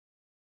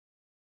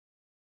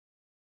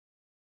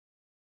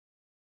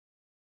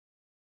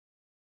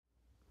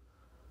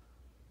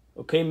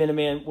Okay,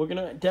 Minuteman, we're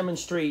going to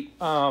demonstrate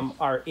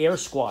our air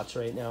squats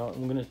right now.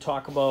 I'm going to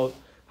talk about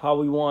how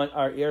we want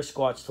our air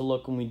squats to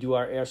look when we do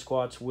our air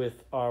squats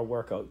with our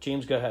workout.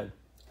 James, go ahead.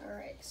 All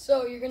right,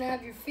 so you're going to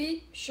have your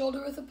feet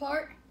shoulder width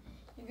apart.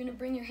 You're going to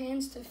bring your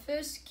hands to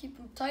fists, keep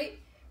them tight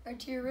right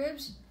to your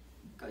ribs.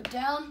 Go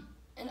down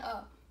and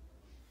up,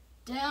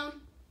 down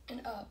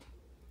and up.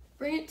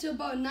 Bring it to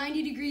about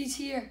 90 degrees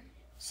here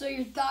so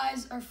your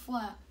thighs are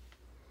flat.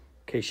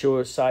 Okay, show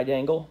a side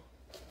angle.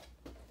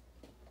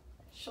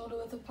 Shoulder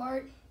width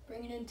apart,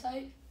 bring it in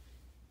tight.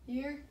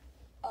 Here,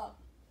 up,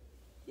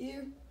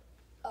 here,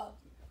 up.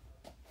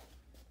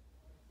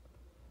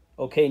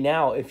 Okay,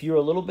 now if you're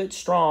a little bit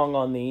strong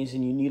on these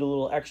and you need a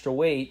little extra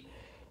weight,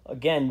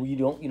 again, you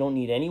don't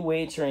need any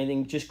weights or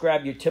anything. Just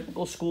grab your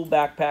typical school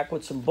backpack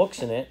with some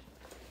books in it,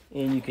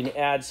 and you can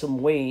add some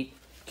weight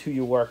to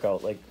your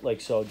workout, like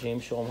so.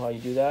 James, show them how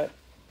you do that.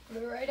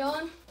 Put it right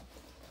on,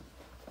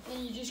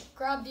 and you just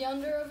grab the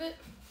under of it.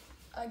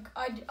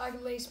 I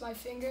lace my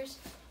fingers.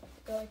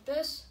 Go like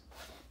this,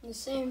 and the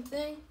same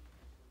thing,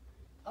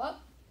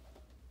 up.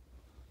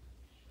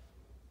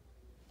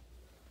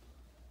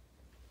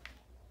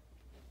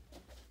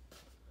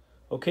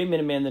 Okay,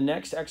 Minuteman, the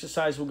next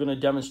exercise we're going to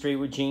demonstrate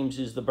with James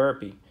is the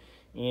burpee.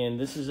 And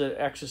this is an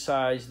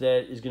exercise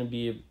that is going to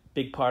be a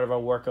big part of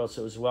our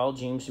workouts as well.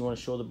 James, you want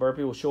to show the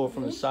burpee? We'll show it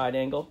from the side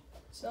angle.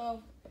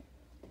 So,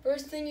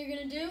 first thing you're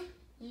going to do,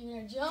 you're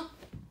going to jump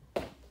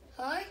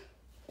high.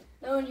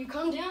 Now when you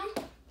come down,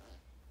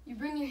 you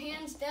bring your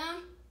hands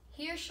down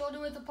here, shoulder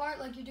width apart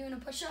like you're doing a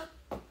push-up.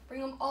 Bring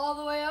them all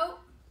the way out,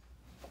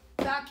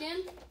 back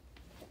in,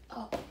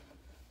 up.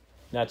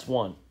 That's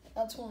one.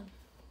 That's one.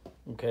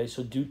 Okay,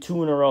 so do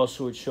 2 in a row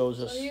so it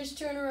shows us. So here's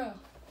 2 in a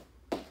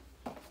row.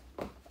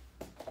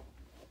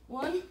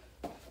 1,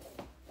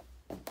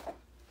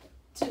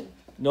 2.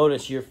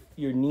 Notice your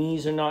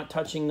knees are not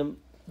touching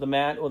the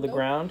mat or the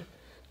ground.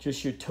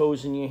 Just your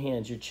toes and your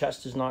hands. Your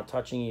chest is not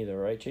touching either,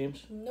 right,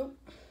 James? Nope.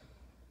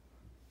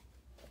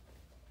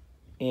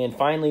 And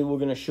finally, we're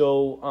going to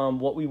show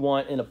what we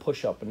want in a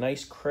push-up. A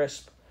nice,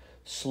 crisp,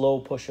 slow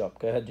push-up.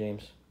 Go ahead,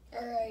 James.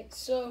 All right,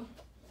 so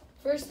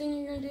first thing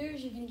you're going to do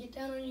is you're going to get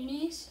down on your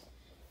knees.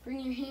 Bring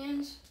your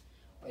hands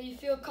where you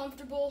feel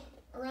comfortable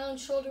around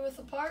shoulder width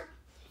apart.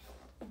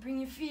 Bring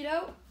your feet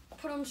out.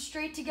 Put them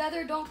straight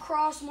together. Don't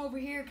cross them over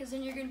here because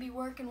then you're going to be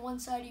working one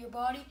side of your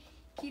body.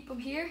 Keep them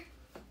here.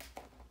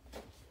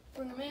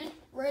 Bring them in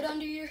right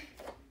under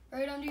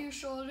your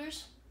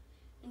shoulders.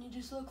 And you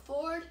just look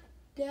forward,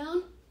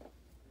 down,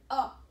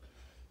 up.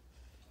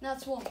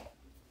 That's one.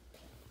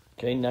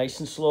 Okay, nice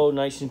and slow,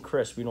 nice and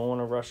crisp. We don't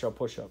want to rush our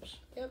push-ups.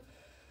 Yep.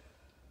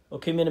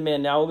 Okay, Minuteman,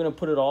 now we're going to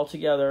put it all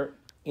together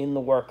in the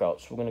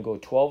workout. So we're going to go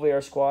 12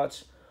 air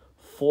squats,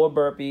 4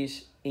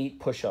 burpees, 8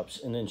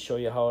 push-ups, and then show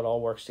you how it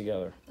all works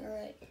together. All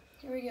right,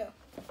 here we go.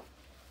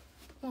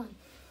 1,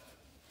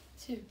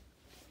 2,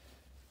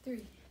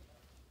 3,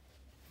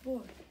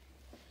 4,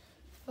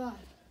 5,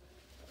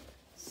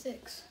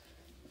 6,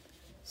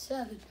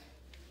 7,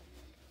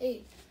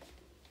 8,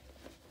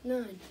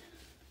 9,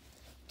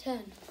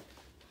 10.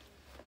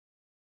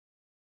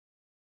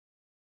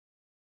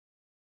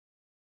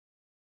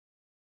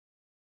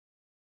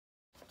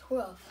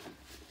 12.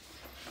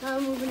 Now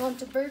I'm moving on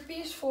to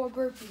burpees, 4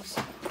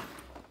 burpees.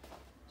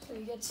 So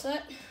you get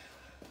set,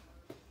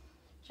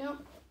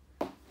 jump,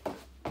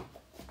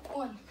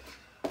 1,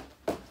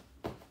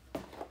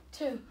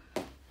 2,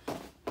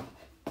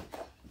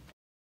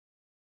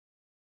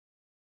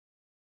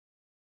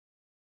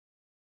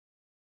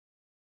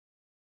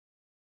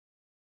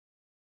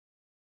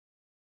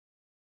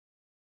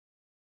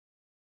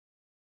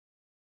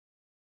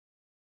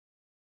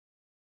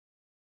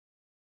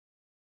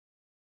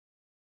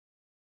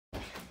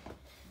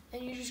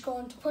 and you just go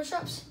into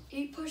push-ups,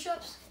 8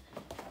 push-ups.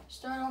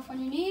 Start off on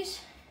your knees,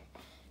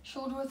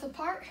 shoulder width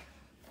apart,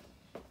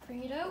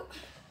 bring it out,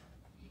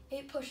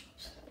 8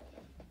 push-ups.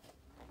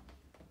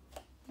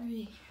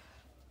 3,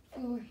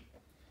 4,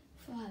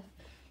 5,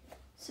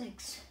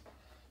 6,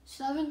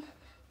 7.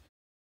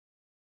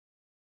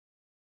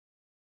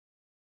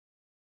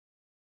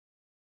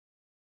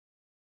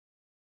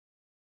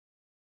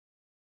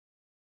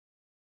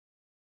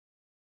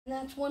 And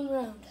that's 1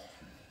 round.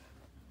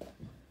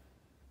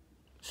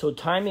 So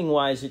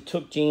timing-wise, it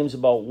took James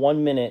about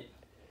 1 minute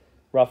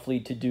roughly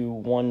to do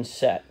 1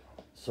 set.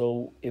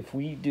 So if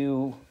we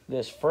do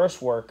this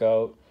first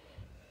workout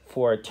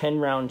for a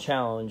 10-round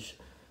challenge,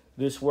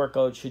 this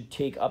workout should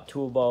take up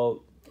to about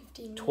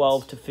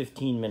 12 to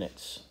 15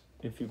 minutes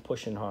if you're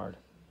pushing hard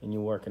and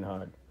you're working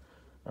hard.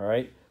 All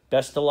right?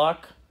 Best of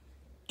luck.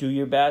 Do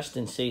your best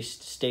and stay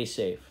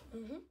safe.